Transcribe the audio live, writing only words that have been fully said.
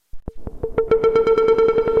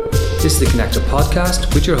This is the Connector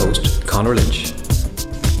Podcast with your host, Conor Lynch.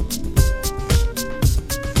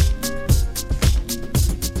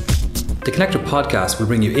 The Connector Podcast will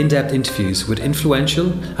bring you in-depth interviews with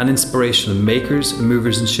influential and inspirational makers,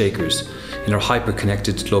 movers and shakers in our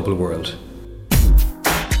hyper-connected global world.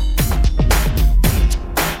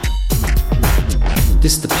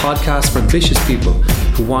 This is the podcast for ambitious people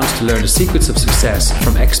who want to learn the secrets of success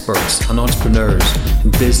from experts and entrepreneurs in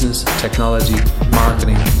business, technology,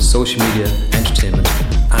 marketing, social media, entertainment,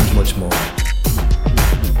 and much more.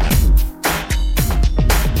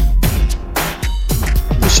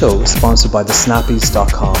 The show is sponsored by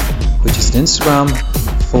thesnappies.com, which is an Instagram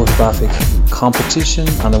photographic competition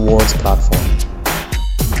and awards platform.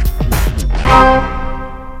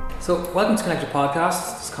 So, welcome to Connector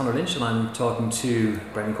Podcast. This is Conor Lynch, and I'm talking to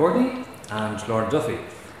Brendan Courtney and Laura Duffy.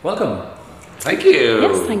 Welcome. Thank you.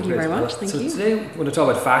 Yes, thank you very much. Thank you. Today we're going to talk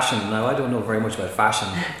about fashion. Now, I don't know very much about fashion,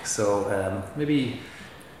 so maybe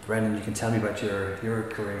Brendan, you can tell me about your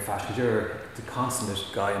career in fashion. You're the consummate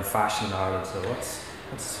guy in fashion in Ireland. So tell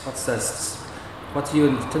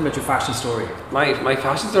me about your fashion story. My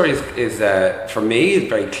fashion story is for me is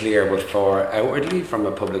very clear, but for outwardly from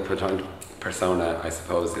a public persona, I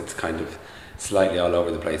suppose it's kind of slightly all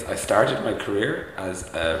over the place. I started my career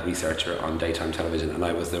as a researcher on daytime television, and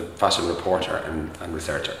I was the fashion reporter and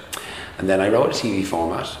researcher. And then I wrote a TV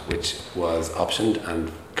format which was optioned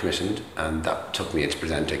and commissioned, and that took me into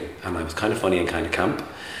presenting. And I was kind of funny and kind of camp,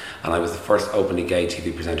 and I was the first openly gay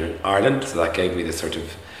TV presenter in Ireland, so that gave me this sort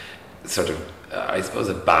of I suppose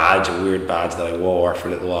a weird badge that I wore for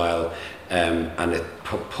a little while. And it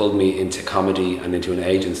pulled me into comedy and into an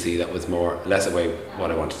agency that was less away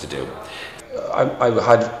what I wanted to do. I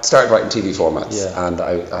had started writing TV formats, and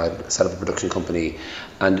I set up a production company,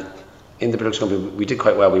 and in the production company we did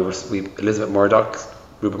quite well. Elizabeth Murdoch,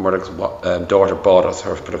 Rupert Murdoch's daughter, bought us.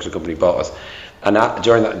 Her production company bought us, and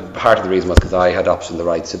during that, part of the reason was because I had optioned the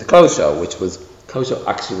rights to the Clothes Show, Clothes Show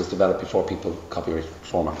actually was developed before people copyrighted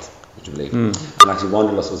formats, would you believe? And actually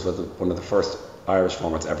Wanderlust was one of the first Irish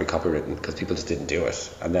formats ever copywritten, because people just didn't do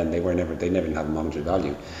it, and then they never didn't have a monetary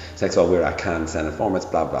value. So next of all, we're at Cannes Senate formats,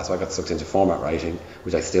 blah blah. So I got sucked into format writing,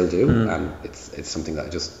 which I still do, and it's something that I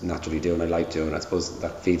just naturally do and I like doing. I suppose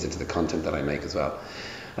that feeds into the content that I make as well.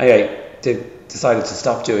 Anyway, decided to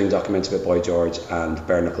stop doing documentaries about Boy George and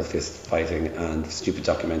bare knuckle fist fighting and stupid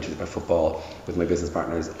documentaries about football with my business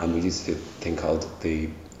partners, and we used to do a thing called a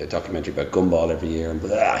documentary about gumball every year, and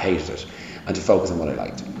I hated it, and to focus on what I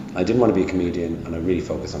liked. I didn't want to be a comedian, and I really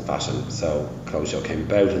focused on fashion. So Clothes Show came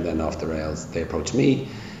about, and then Off the Rails, they approached me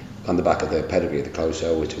on the back of the pedigree of the Clothes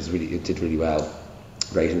Show, which was it did really well,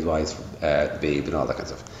 ratings wise, Beeb and all that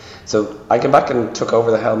kind of stuff. So I came back and took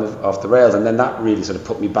over the helm of Off the Rails, and then that really sort of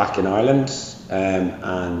put me back in Ireland,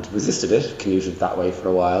 and resisted it, commuted that way for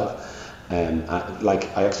a while. I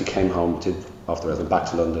actually came home to Off the Rails, went back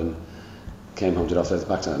to London, came home to Off the Rails,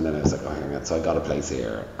 back to, and then I was like, so I got a place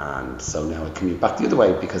here, and so now I commute back the other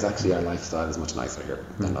way, because actually our lifestyle is much nicer here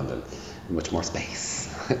than London, much more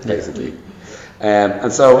space, basically.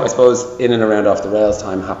 And so I suppose in and around Off the Rails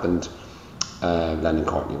time happened Lennon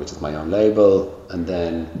Courtney, which is my own label, and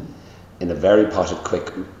then in a very potted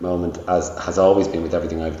quick moment, as has always been with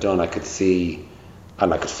everything I've done, I could see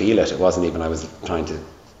and I could feel it. It wasn't even I was trying to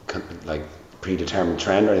predetermined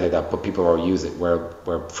trend or anything like that, but people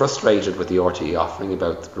were frustrated with the RTE offering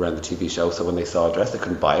around the TV show. So when they saw a dress, they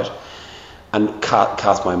couldn't buy it, and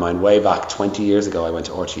cast my mind way back 20 years ago. I went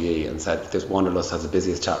to RTE and said, "This Wanderlust has the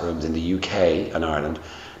busiest chat rooms in the UK and Ireland.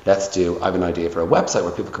 I have an idea for a website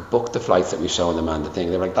where people could book the flights that we show on the man." The thing,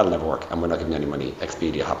 they were like, "That'll never work, and we're not giving you any money."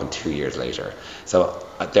 Expedia happened 2 years later. So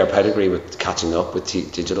their pedigree with catching up with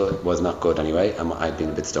digital was not good anyway, and I'd been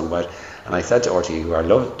a bit stung by it. And I said to RTE, who I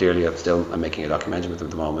love dearly, I'm making a documentary with them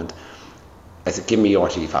at the moment, I said, "Give me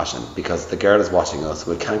RTE fashion, because the girl is watching us.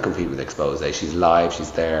 We can't compete with Expose. She's live,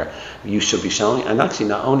 she's there. You should be showing." And actually,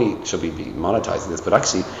 not only should we be monetizing this, but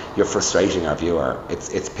actually you're frustrating our viewer.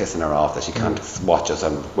 It's pissing her off that she can't watch us,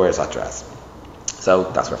 and where's that dress? So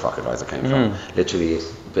that's where Flock Advisor came from. Literally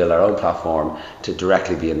build our own platform to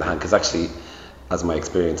directly be in the hand, because actually, as my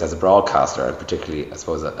experience as a broadcaster, and particularly I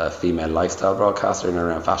suppose a female lifestyle broadcaster in and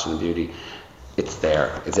around fashion and beauty, it's there,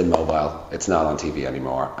 it's in mobile, it's not on TV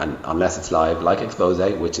anymore, and unless it's live, like Expose,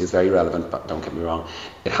 which is very relevant, but don't get me wrong,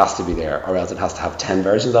 it has to be there, or else it has to have 10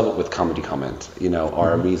 versions of it with comedy comment,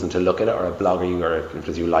 or a reason to look at it, or a blogger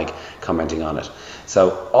you like commenting on it.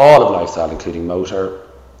 So all of lifestyle, including motor,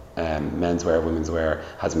 menswear, women's wear,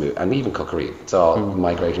 has moved, and even cookery, it's all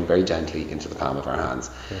migrating very gently into the palm of our hands.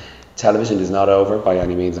 Television is not over by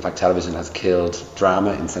any means. In fact, television has killed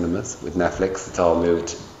drama in cinemas with Netflix. It's all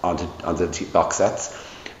moved onto box sets.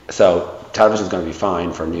 So television is going to be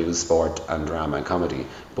fine for news, sport, and drama and comedy.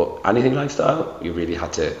 But anything lifestyle, you really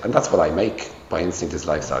had to, and that's what I make by instinct is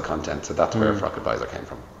lifestyle content. So that's where Frock Advisor came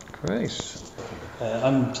from. Great.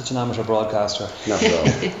 I'm such an amateur broadcaster. Not at all.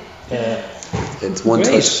 It's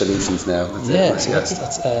one-touch solutions now. That's it.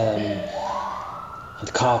 That's and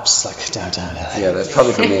the cops like downtown LA. Yeah, that's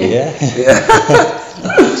probably for me. Yeah.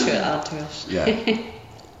 Add to it.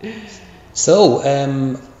 Yeah. So,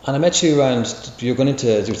 and I met you around. You're going into.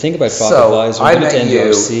 You think about Frock So, Advisor. I going met into you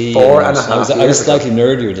NDRC, 4.5 I was years ago. slightly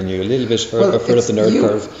nerdier than you, a little bit further up the nerd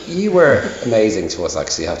curve. You were amazing to us,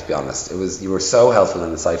 actually. I have to be honest. You were so helpful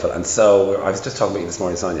and insightful, and so I was just talking about you this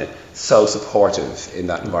morning, Sonia. So supportive in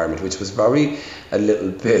that environment, which was very a little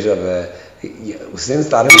bit of a. Since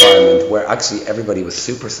that environment where actually everybody was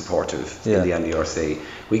super supportive in the NDRC,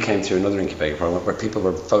 we came through another incubator program where people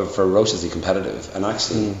were ferociously competitive, and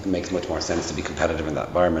actually it makes much more sense to be competitive in that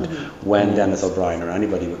environment. When Dennis O'Brien or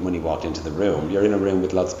anybody with money walked into the room, you're in a room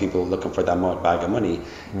with lots of people looking for that bag of money.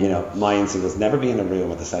 You know, my instinct was never be in a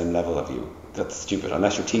room at the same level of you. That's stupid.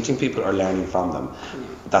 Unless you're teaching people or learning from them,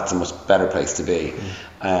 that's a much better place to be.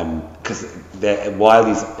 Because while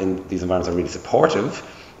these environments are really supportive,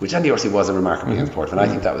 which NDRC was a remarkably supportive, and I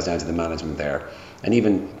think that was down to the management there. And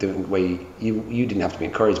even the way you didn't have to be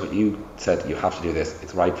encouraged, but you said you have to do this,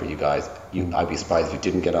 it's right for you guys. I'd be surprised if you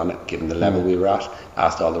didn't get on it, given the level we were at,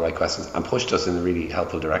 asked all the right questions, and pushed us in a really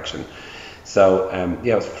helpful direction. So,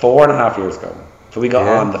 it was 4.5 years ago. So we got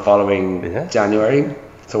on the following January.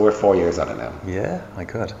 So we're 4 years at it now. Yeah, my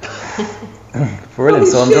God. Brilliant.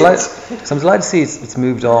 So I'm delighted to see it's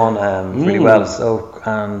moved on really well. So,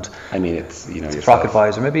 and I mean, it's Frock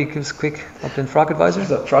Advisor. Maybe give us a quick update on Frock Advisor.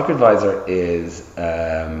 So Frock Advisor is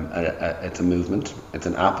it's a movement. It's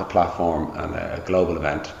an app, a platform, and a global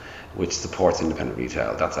event which supports independent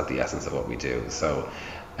retail. That's at the essence of what we do. So,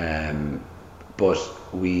 but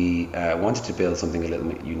we wanted to build something a little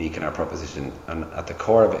bit unique in our proposition, and at the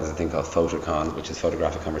core of it is a thing called Photocon, which is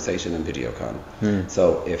photographic conversation and videocon.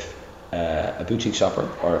 So if a boutique shopper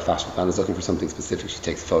or a fashion fan is looking for something specific, she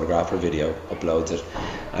takes a photograph or video, uploads it,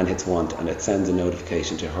 and hits want, and it sends a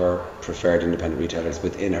notification to her preferred independent retailers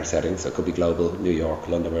within her settings. So it could be global, New York,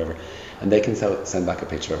 London, wherever, and they can send back a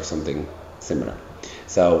picture of something similar.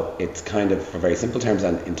 So it's kind of, for very simple terms,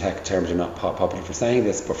 and in tech terms you're not popular for saying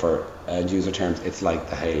this, but for user terms it's like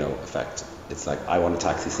the halo effect. It's like, I want a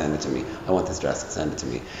taxi, send it to me. I want this dress, send it to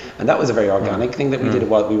me. And that was a very organic thing that we did.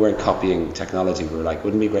 While we weren't copying technology, we were like,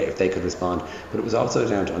 wouldn't it be great if they could respond? But it was also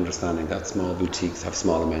down to understanding that small boutiques have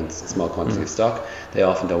small amounts, small quantity of stock. They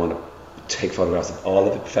often don't want to take photographs of all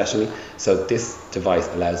of it professionally. So this device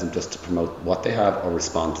allows them just to promote what they have or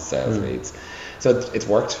respond to sales leads. So it's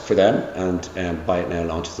worked for them, and Buy It Now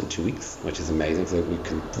launches in 2 weeks, which is amazing. So we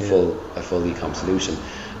can a full e-com solution.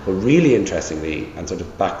 But really interestingly, and sort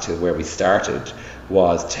of back to where we started,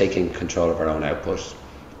 was taking control of our own output,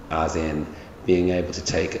 as in being able to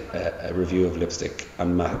take a review of lipstick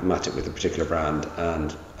and match it with a particular brand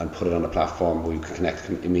and put it on a platform where we can connect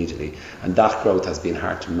immediately. And that growth has been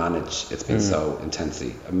hard to manage. It's been so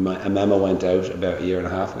intensely. A memo went out about 1.5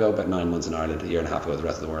 years ago, about 9 months in Ireland, 1.5 years ago the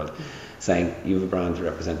rest of the world, saying you have a brand to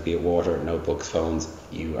represent, be it water, notebooks, phones,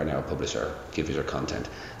 you are now a publisher, give us your content.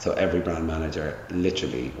 So every brand manager,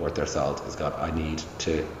 literally worth their salt, has got, I need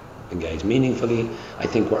to engage meaningfully. I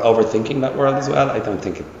think we're overthinking that world as well. I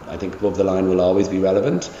think above the line will always be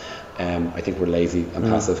relevant. I think we're lazy and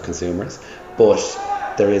passive consumers. But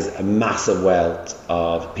there is a massive wealth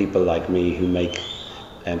of people like me who make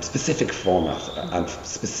specific formats and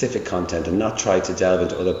specific content, and not try to delve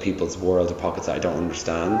into other people's worlds or pockets that I don't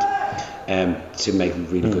understand, to make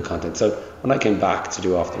really good content. So when I came back to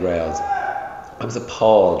do Off the Rails, I was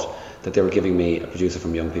appalled that they were giving me a producer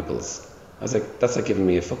from Young People's. I was like, that's like giving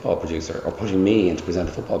me a football producer or putting me in to present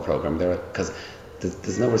a football program. Because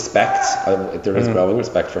there's no respect. There is growing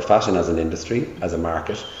respect for fashion as an industry, as a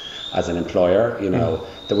market, as an employer. You know,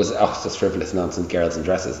 there was just frivolous nonsense, girls in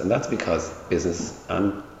dresses, and that's because business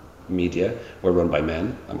and media were run by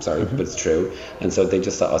men. I'm sorry, but it's true. And so they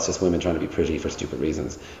just saw us as women trying to be pretty for stupid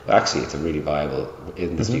reasons. But actually, it's a really viable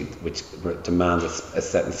industry which demands a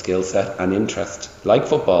certain skill set and interest, like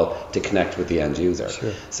football, to connect with the end user.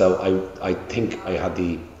 Sure. So I think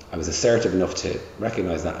I was assertive enough to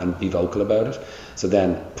recognise that and be vocal about it. So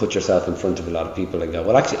then put yourself in front of a lot of people and go,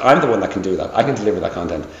 well, actually, I'm the one that can do that. I can deliver that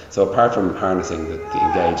content. So apart from harnessing the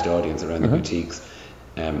engaged audience around the boutiques,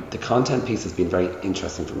 the content piece has been very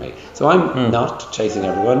interesting for me. So I'm not chasing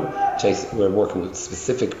everyone. We're working with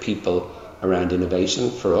specific people around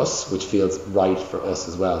innovation for us, which feels right for us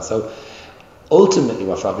as well. So ultimately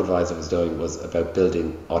what Rocket Advisor was doing was about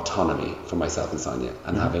building autonomy for myself and Sonia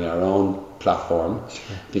and having our own platform.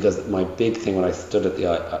 Because my big thing when I stood at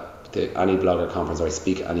the Any Blogger conference, or I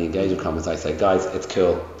speak at any engagement conference, I say, guys, it's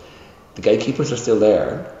cool. The gatekeepers are still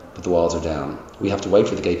there, but the walls are down. We have to wait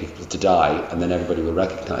for the gatekeepers to die, and then everybody will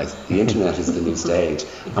recognise the internet is the new stage,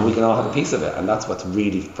 and we can all have a piece of it. And that's what's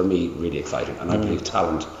really, for me, really exciting. And I believe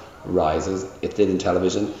talent rises. It did in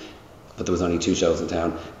television, but there was only 2 shows in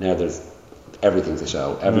town. Now everything's a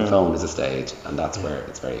show. Every phone is a stage, and that's where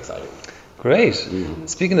it's very exciting. Great.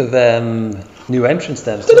 Speaking of new entrants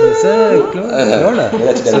then, Lorna.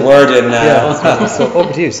 Let's get a word in now. Yeah, so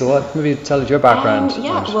over to you. So what, maybe tell us your background.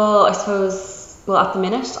 Well, I suppose, at the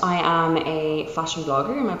minute I am a fashion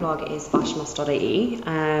blogger. My blog is fashionmess.ie.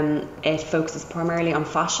 It focuses primarily on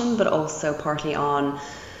fashion, but also partly on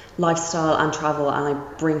lifestyle and travel, and I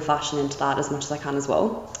bring fashion into that as much as I can as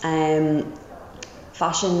well.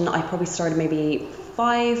 Fashion, I probably started maybe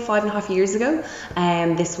 5.5 years ago.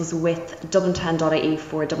 This was with Dublin10.ie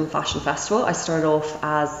for Dublin Fashion Festival. I started off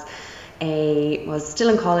was still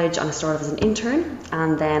in college, and I started off as an intern,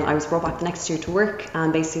 and then I was brought back the next year to work,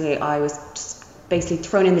 and basically I was just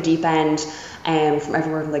thrown in the deep end from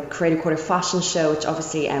everywhere from like Creative Quarter Fashion Show, which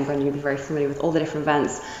obviously Brendan, you'll be very familiar with all the different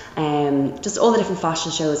events, just all the different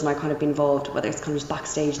fashion shows, and I kind of been involved, whether it's kind of just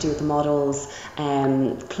backstage, do with the models,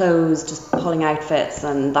 clothes, just pulling outfits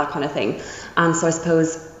and that kind of thing. And so I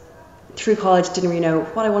suppose through college didn't really know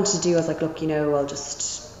what I wanted to do. I was like, look, I'll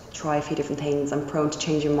just try a few different things. I'm prone to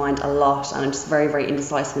changing my mind a lot, and I'm just very, very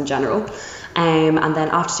indecisive in general. And then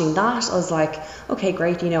after doing that, I was like, okay,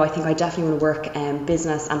 great, I think I definitely want to work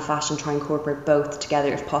business and fashion, try and incorporate both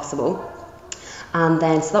together if possible. And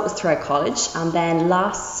then, so that was throughout college. And then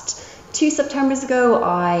last 2 Septembers ago,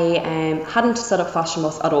 I hadn't set up Fashion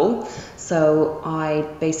Boss at all. So I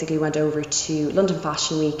basically went over to London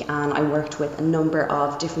Fashion Week, and I worked with a number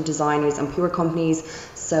of different designers and PR companies.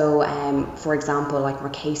 So for example, like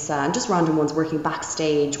Marchesa, and just random ones working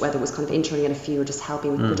backstage, whether it was kind of introing in a few or just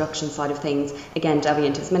helping with the production side of things. Again, delving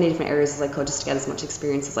into as many different areas as I could just to get as much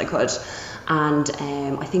experience as I could. And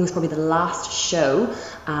I think it was probably the last show.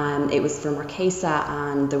 It was for Marchesa,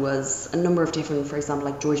 and there was a number of different, for example,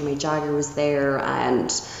 like Georgia May Jagger was there, and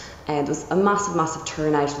there was a massive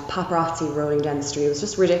turnout with paparazzi rolling down the street. It was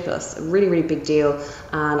just ridiculous, a really, really big deal.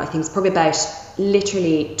 And I think it's probably about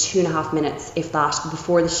literally 2.5 minutes, if that,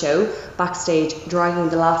 before the show, backstage, dragging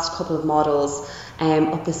the last couple of models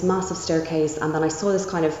up this massive staircase. And then I saw this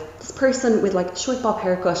person with like short bob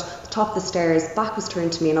haircut, the top of the stairs, back was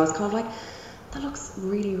turned to me, and I was kind of like, that looks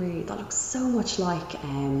that looks so much like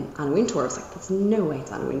Anna Wintour. I was like, that's no way it's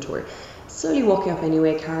Anna Wintour. Slowly walking up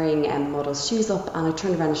anyway, carrying the model's shoes up, and I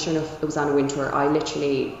turned around, and sure enough, it was Anna Wintour. I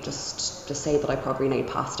literally just say that I probably nearly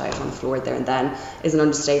passed out on the floor there and then is an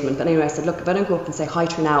understatement. But anyway, I said, look, if I don't go up and say hi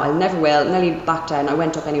to her now, I never will. Nearly backed down. I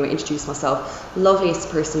went up anyway, introduced myself. Loveliest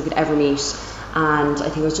person you could ever meet. And I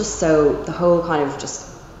think it was just the whole kind of just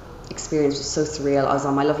experience was so surreal. I was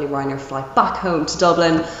on my lovely Ryanair flight back home to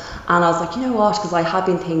Dublin, and I was like, you know what, because I had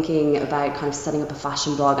been thinking about kind of setting up a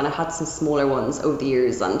fashion blog, and I had some smaller ones over the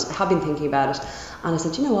years, and I had been thinking about it, and I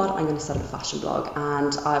said, you know what, I'm going to set up a fashion blog.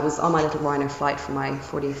 And I was on my little Ryanair flight for my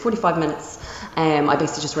 45 minutes. I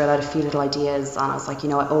basically just read out a few little ideas, and I was like,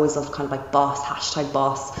 I always love kind of like boss,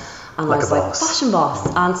 #boss, and like I was like, fashion boss.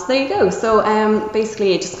 And so there you go. So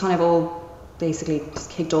basically it just kind of all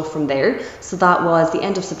just kicked off from there. So that was the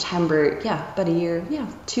end of September, about a year,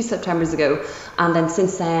 2 Septembers ago. And then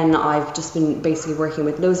since then I've just been basically working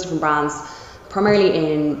with loads of different brands,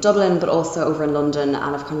 primarily in Dublin, but also over in London,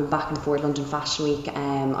 and I've kind of been back and forth. London Fashion Week,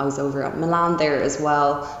 I was over at Milan there as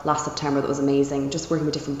well last September. That was amazing, just working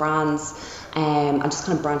with different brands, and just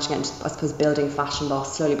kind of branching out into, I suppose, building Fashion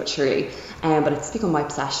Boss slowly but surely. But it's become my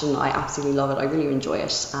obsession. I absolutely love it. I really enjoy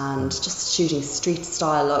it, and just shooting street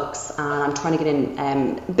style looks, and I'm trying to get in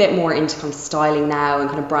a bit more into kind of styling now, and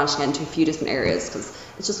kind of branching out into a few different areas, because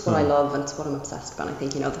it's just what I love, and it's what I'm obsessed about. I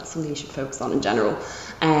think that's something you should focus on in general.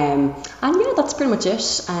 And that's pretty much it.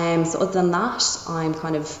 So other than that,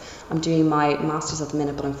 I'm doing my masters at the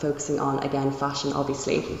minute, but I'm focusing on, again, fashion.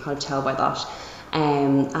 Obviously, you can kind of tell by that.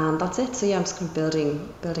 And that's it. So I'm just kind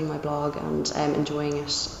of building my blog and enjoying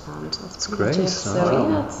it, and that's pretty much it.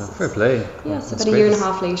 So fair play. It's about a year and a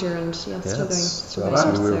half later, and still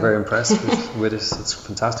going. We were very impressed with it. It's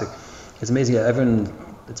fantastic. It's amazing.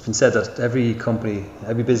 It's been said that every company,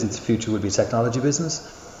 every business future will be a technology business.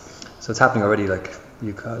 So it's happening already. Like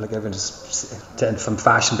everyone just from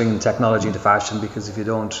fashion, bringing technology into fashion, because if you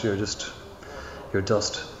don't, you're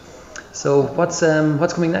dust. So what's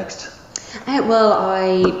coming next? Well,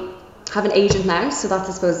 I have an agent now, so that's,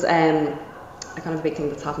 I suppose, a kind of big thing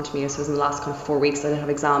that's happened to me. So in the last kind of 4 weeks I didn't have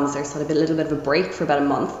exams there, so I had a little bit of a break for about a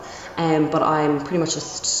month. But I'm pretty much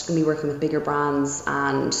just going to be working with bigger brands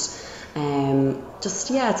and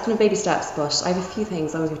it's kind of baby steps, but I have a few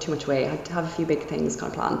things. I don't want to give too much away. I have a few big things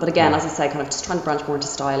kind of planned. But again, as I say, kind of just trying to branch more into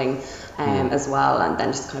styling as well, and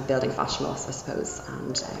then just kind of building fashion loss, I suppose.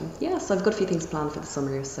 And so I've got a few things planned for the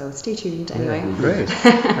summer, so stay tuned anyway. Yeah, great.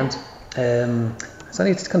 And is there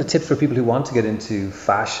any kind of tips for people who want to get into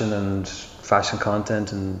fashion and fashion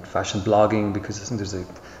content and fashion blogging? Because I think there's a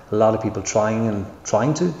lot of people trying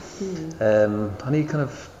to. Any kind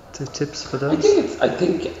of tips for those? I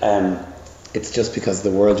think it's just because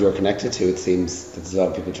the world you're connected to, it seems that there's a lot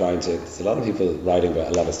of people there's a lot of people writing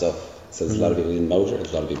about a lot of stuff. So there's a lot of people in motor,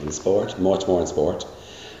 there's a lot of people in sport, much more in sport,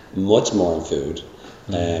 much more in food.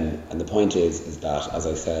 And the point is that, as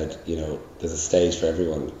I said, there's a stage for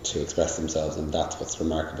everyone to express themselves, and that's what's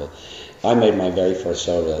remarkable. I made my very first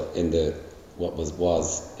showreel in the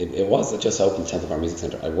it just opened Temple Bar Music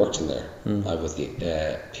Centre. I worked in there. I was the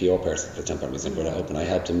PR person for the Temple Bar Music Centre when it opened. I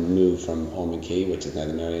helped him move from Ormond Quay, which is now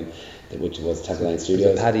the Marion, which was Temple Line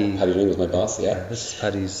Studios. Paddy Ring was my boss. Yeah, this is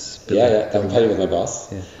Paddy's. Paddy was my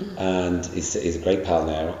boss, and he's a great pal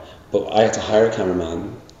now. But I had to hire a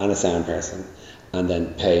cameraman and a sound person, and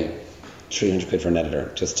then pay 300 quid for an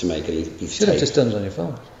editor just to make a piece of tape. You should have just done it on your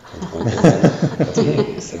phone.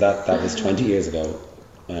 So that was 20 years ago.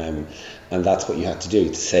 And that's what you had to do,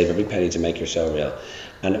 to save every penny to make your show reel.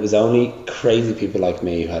 And it was only crazy people like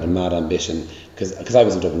me who had a mad ambition, because I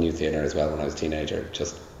was in Dublin Youth Theatre as well when I was a teenager.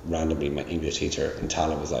 Just randomly, my English teacher in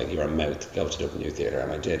Tala was like, "You're a mouth, go to Dublin Youth Theatre," and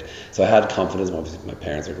I did. So I had confidence. Obviously my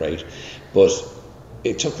parents were great, but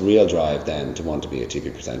it took real drive then to want to be a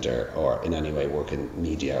TV presenter or in any way work in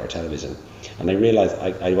media or television. And I realised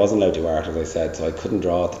I wasn't allowed to do art, as I said, so I couldn't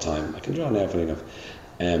draw at the time. I can draw now, funny enough.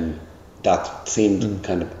 That seemed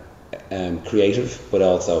kind of creative, but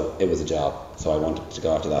also it was a job, so I wanted to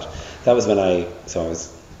go after that. That was when I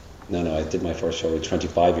did my first show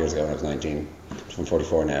 25 years ago when I was 19. I'm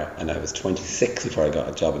 44 now, and I was 26 before I got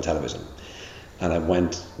a job in television. And I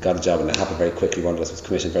got a job, and it happened very quickly. One of us was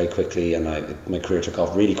commissioned very quickly, and my career took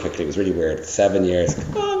off really quickly. It was really weird. 7 years,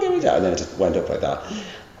 come on, give me a job, and then it just went up like that.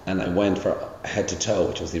 And I went for Head to Toe,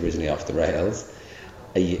 which was originally Off the Rails.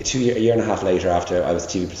 A year and a half later, after I was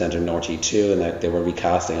TV presenter in RTÉ2, and they were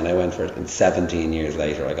recasting, and I went for it, and 17 years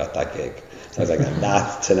later I got that gig. So I was like,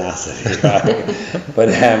 that's tenacity, right? But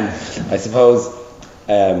I suppose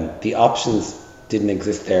the options didn't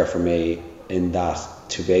exist there for me, in that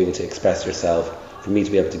to be able to express yourself, for me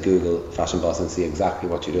to be able to Google Fashion Boss and see exactly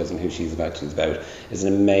what she does and who she's about is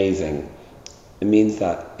an amazing. It means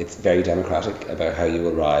that it's very democratic about how you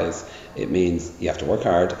will rise. It means you have to work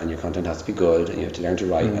hard, and your content has to be good, and you have to learn to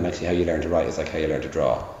write. And actually how you learn to write is like how you learn to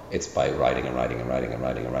draw. It's by writing, and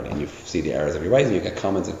you see the errors of your writing, you get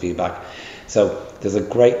comments and feedback. So there's a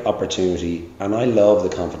great opportunity, and I love the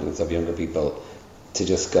confidence of younger people to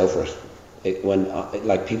just go for it.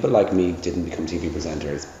 People like me didn't become TV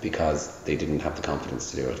presenters because they didn't have the confidence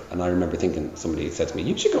to do it. And I remember thinking, somebody said to me,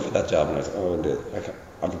 "You should go for that job," and I was like,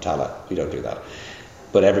 I'm from Tala, we don't do that.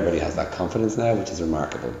 But everybody has that confidence now, which is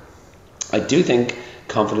remarkable. I do think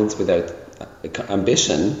confidence without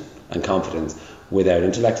ambition, and confidence without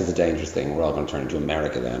intellect is a dangerous thing. We're all going to turn into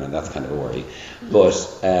America then, and that's kind of a worry. But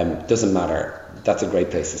doesn't matter. That's a great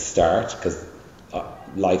place to start, because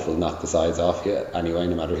life will knock the sides off you anyway,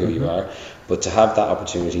 no matter who you are. But to have that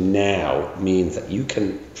opportunity now means that you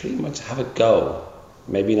can pretty much have a go.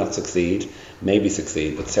 Maybe not succeed, maybe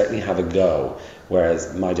succeed, but certainly have a go.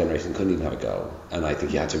 Whereas my generation couldn't even have a go. And I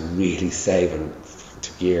think you had to really save, and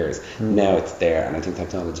took years. Now it's there, and I think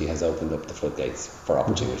technology has opened up the floodgates for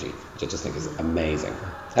opportunity, which I just think is amazing.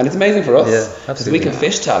 And it's amazing for us, because we can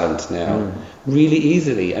fish talent now really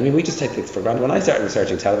easily. I mean, we just take things for granted. When I started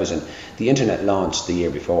researching television, the internet launched the year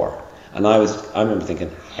before, and I remember thinking,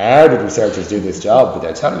 how did researchers do this job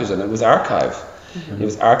without television? It was archive. It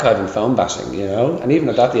was archive and phone bashing, and even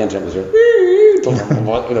at that, the internet was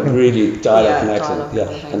really dial-up connection.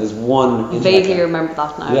 And there's one. Vaguely remember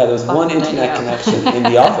that now. Yeah, there was one internet connection in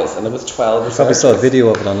the office, and there was 12 researchers. Probably saw a video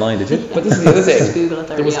of it online, did you? But this is the other thing.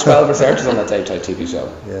 There was 12 researchers on that daytime TV show.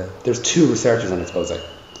 Yeah. There's 2 researchers on Expose. There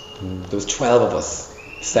was 12 of us.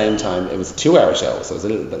 Same time. It was a 2-hour show, so it was a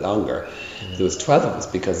little bit longer. There was 12 of us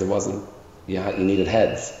because there wasn't. You needed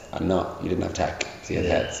heads. You didn't have tech, so you had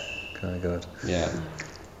heads. Oh, God. Yeah.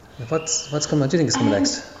 What's coming? What do you think is coming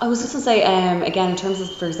next? I was just going to say, again, in terms of,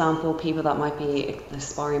 for example, people that might be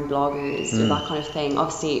aspiring bloggers or that kind of thing,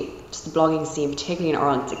 obviously, just the blogging scene, particularly in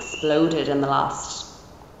Ireland, it's exploded in the last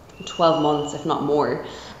 12 months, if not more.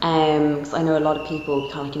 Because I know a lot of people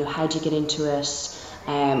kind of how do you get into it?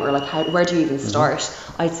 or like where do you even start?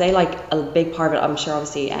 I'd say like a big part of it, I'm sure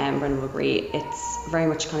obviously Brendan will agree, it's very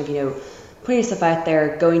much kind of, putting yourself out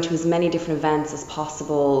there, going to as many different events as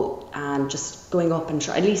possible, and just going up and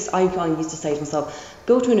try. At least I used to say to myself,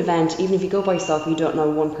 go to an event, even if you go by yourself, you don't know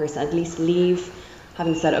one person, at least leave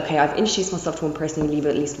having said, okay, I've introduced myself to one person, you leave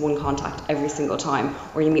at least one contact every single time,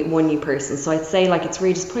 or you meet one new person. So I'd say like it's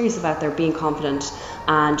really just putting yourself out there, being confident,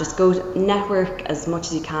 and just go network as much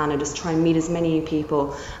as you can, and just try and meet as many new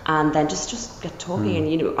people, and then just get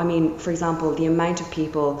talking. And for example, the amount of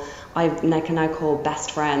people I can now call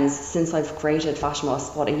best friends since I've created Fashion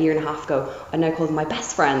Boss, a year and a half ago. I now call them my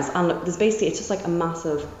best friends, and there's basically, it's just like a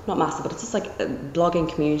massive, not massive, but it's just like a blogging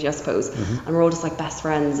community, I suppose, and we're all just like best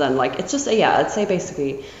friends, and like it's just I'd say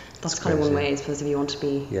basically that's kind of one way, I suppose, if you want to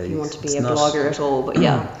be a blogger at all. But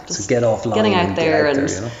just get offline, getting out there and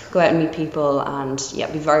go out and meet people, and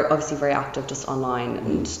be very active just online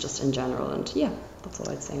and just in general, and that's all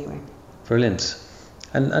I'd say anyway. Brilliant.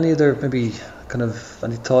 And any other maybe kind of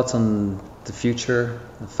any thoughts on the future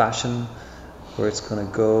of fashion, where it's going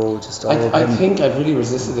to go? Just all I think I've really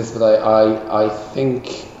resisted this, but I think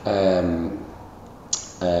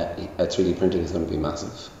 3D printing is going to be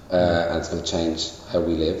massive, and it's going to change how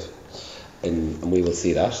we live, and we will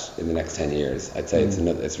see that in the next 10 years. I'd say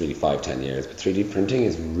it's really 5-10 years, but 3D printing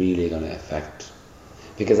is really going to affect.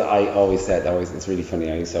 Because I always said, it's really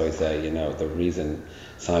funny, I used to always say, the reason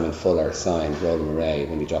Simon Fuller signed Roland Murray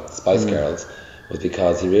when he dropped the Spice Girls was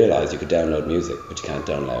because he realised you could download music, but you can't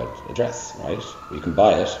download a dress, right? You can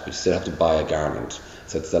buy it, but you still have to buy a garment.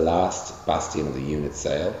 So it's the last bastion of the unit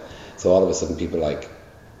sale. So all of a sudden people like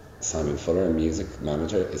Simon Fuller, a music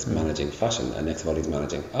manager, is managing fashion, and next of all he's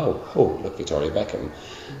managing, look, Victoria Beckham.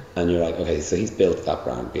 And you're like, okay, so he's built that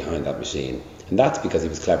brand behind that machine. And that's because he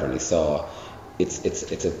was clever and he saw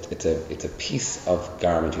it's a piece of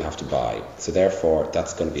garment you have to buy, so therefore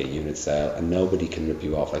that's going to be a unit sale, and nobody can rip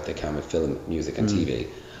you off like they can with film, music and TV.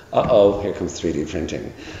 Here comes 3D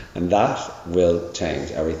printing, and that will change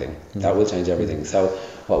everything. That will change everything. So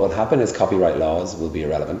what will happen is copyright laws will be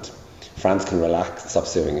irrelevant. France can relax, stop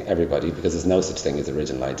suing everybody, because there's no such thing as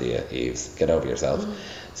original idea, Eves. Get over yourself.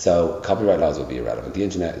 So copyright laws will be irrelevant. The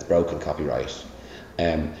internet is broken copyright,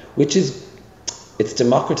 which is, it's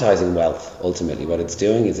democratizing wealth. Ultimately what it's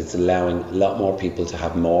doing is it's allowing a lot more people to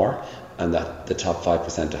have more, and that the top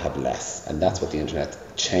 5% to have less, and that's what the internet's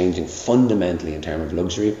changing fundamentally in terms of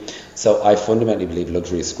luxury. So I fundamentally believe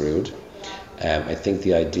luxury is screwed. I think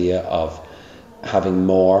the idea of having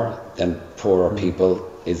more than poorer people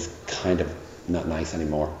is kind of not nice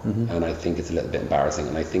anymore, and I think it's a little bit embarrassing,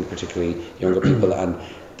 and I think particularly younger people and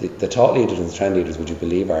the thought leaders and the trend leaders, would you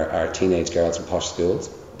believe, are teenage girls from posh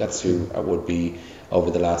schools. That's who would be, over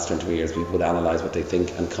the last 20 years, people would analyse what they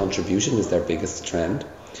think, and contribution is their biggest trend.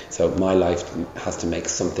 So my life has to make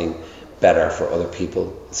something better for other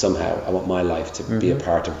people somehow. I want my life to be a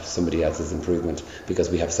part of somebody else's improvement, because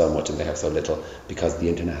we have so much and they have so little, because the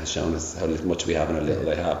internet has shown us how much we have and how little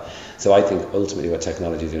they have. So I think ultimately what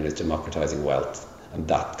technology is doing is democratising wealth, and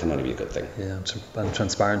that can only be a good thing. Yeah, and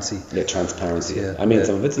transparency. Yeah, transparency. Yeah. I mean,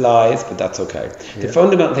 some of it's lies, but that's okay. The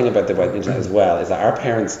fundamental thing about the internet as well is that our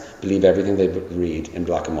parents believe everything they read in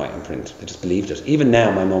black and white and print. They just believed it. Even now,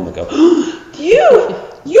 my mum would go,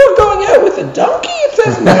 you're going out with a donkey, it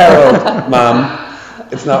says in the Herald. Mum,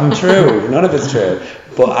 it's not true. None of it's true.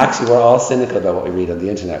 But actually, we're all cynical about what we read on the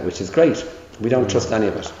internet, which is great. We don't trust any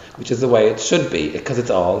of it, which is the way it should be, because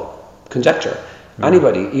it's all conjecture.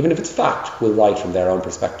 Anybody, even if it's fact, will write from their own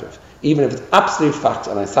perspective. Even if it's absolute fact,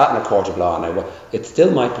 and I sat in a court of law, and it's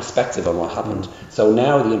still my perspective on what happened. So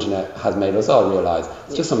now the internet has made us all realise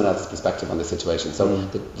it's just someone else's perspective on the situation. So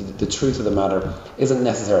the truth of the matter isn't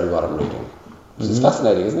necessarily what I'm reading. Which is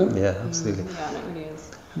fascinating, isn't it? Yeah, absolutely. Yeah, it really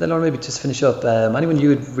is. And then, Laura, maybe just finish up. Anyone you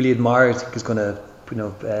would really admire, think is going to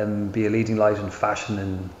be a leading light in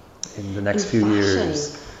fashion in the next few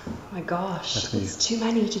years? Oh my gosh, there's too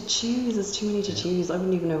many to choose. I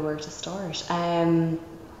wouldn't even know where to start. Well,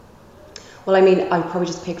 I mean, I'd probably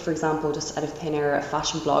just pick, for example, just out of thin air, a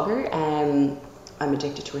fashion blogger. I'm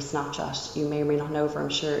addicted to her Snapchat. You may or may not know her. I'm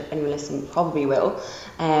sure anyone listening probably will.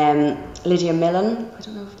 Lydia Millen. I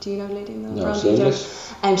don't know. Do you know Lydia Millen? No, she's English.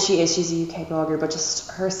 She's a UK blogger, but just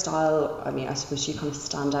her style. I mean, I suppose she kind of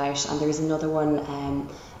stand out. And there's another one.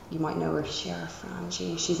 You might know her, Chiara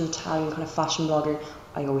Frangi. She's an Italian kind of fashion blogger.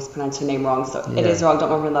 I always pronounce her name wrong, so it is wrong.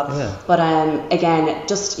 Don't remember that. Yeah. But again,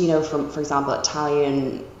 just from, for example,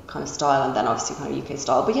 Italian kind of style, and then obviously kind of UK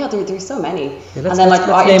style. But yeah, there's so many. Yeah, let's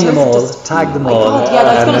name them all. Tag them all. God,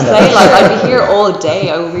 I was going to say, I'd be here all day.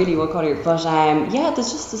 I really would call it. But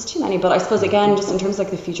there's too many. But I suppose again, just in terms of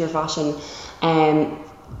the future of fashion,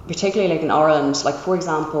 particularly like in Ireland, like for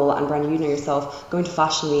example, and Brendan, you know yourself, going to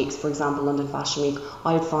fashion weeks, for example, London Fashion Week,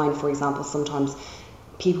 I would find, for example, sometimes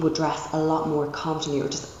people would dress a lot more confidently or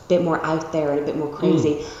just a bit more out there and a bit more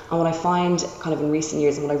crazy. And what I find kind of in recent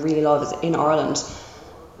years and what I really love is in Ireland,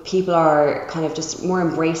 people are kind of just more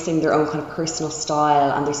embracing their own kind of personal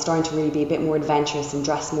style, and they're starting to really be a bit more adventurous and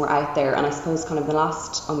dress more out there. And I suppose kind of the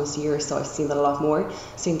last almost year or so I've seen that a lot more. So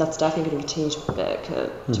I think that's definitely going to continue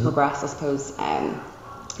to progress, I suppose,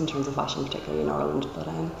 in terms of fashion, particularly in Ireland. But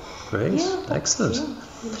great, yeah, excellent.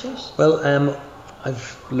 Yeah, well,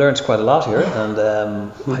 I've learned quite a lot here, and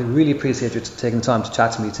I really appreciate you taking time to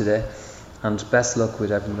chat to me today. And best luck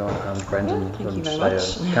with everyone, and Brendan. Yeah, thank you very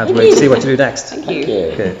much. Can't wait to see what you do next. Thank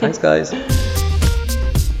you. Okay, thanks guys.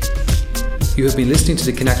 You have been listening to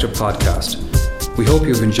the Connector podcast. We hope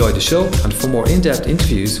you have enjoyed the show, and for more in-depth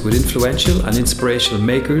interviews with influential and inspirational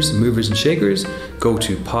makers, movers and shakers, go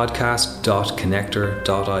to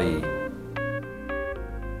podcast.connector.ie.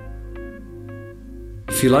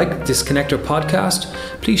 If you like this Connector podcast,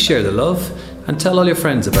 please share the love and tell all your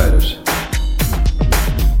friends about it.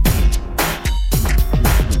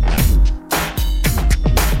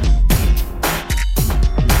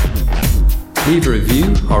 Leave a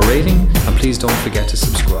review or rating, and please don't forget to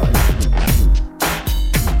subscribe.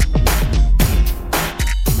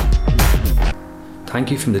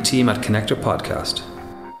 Thank you from the team at Connector Podcast.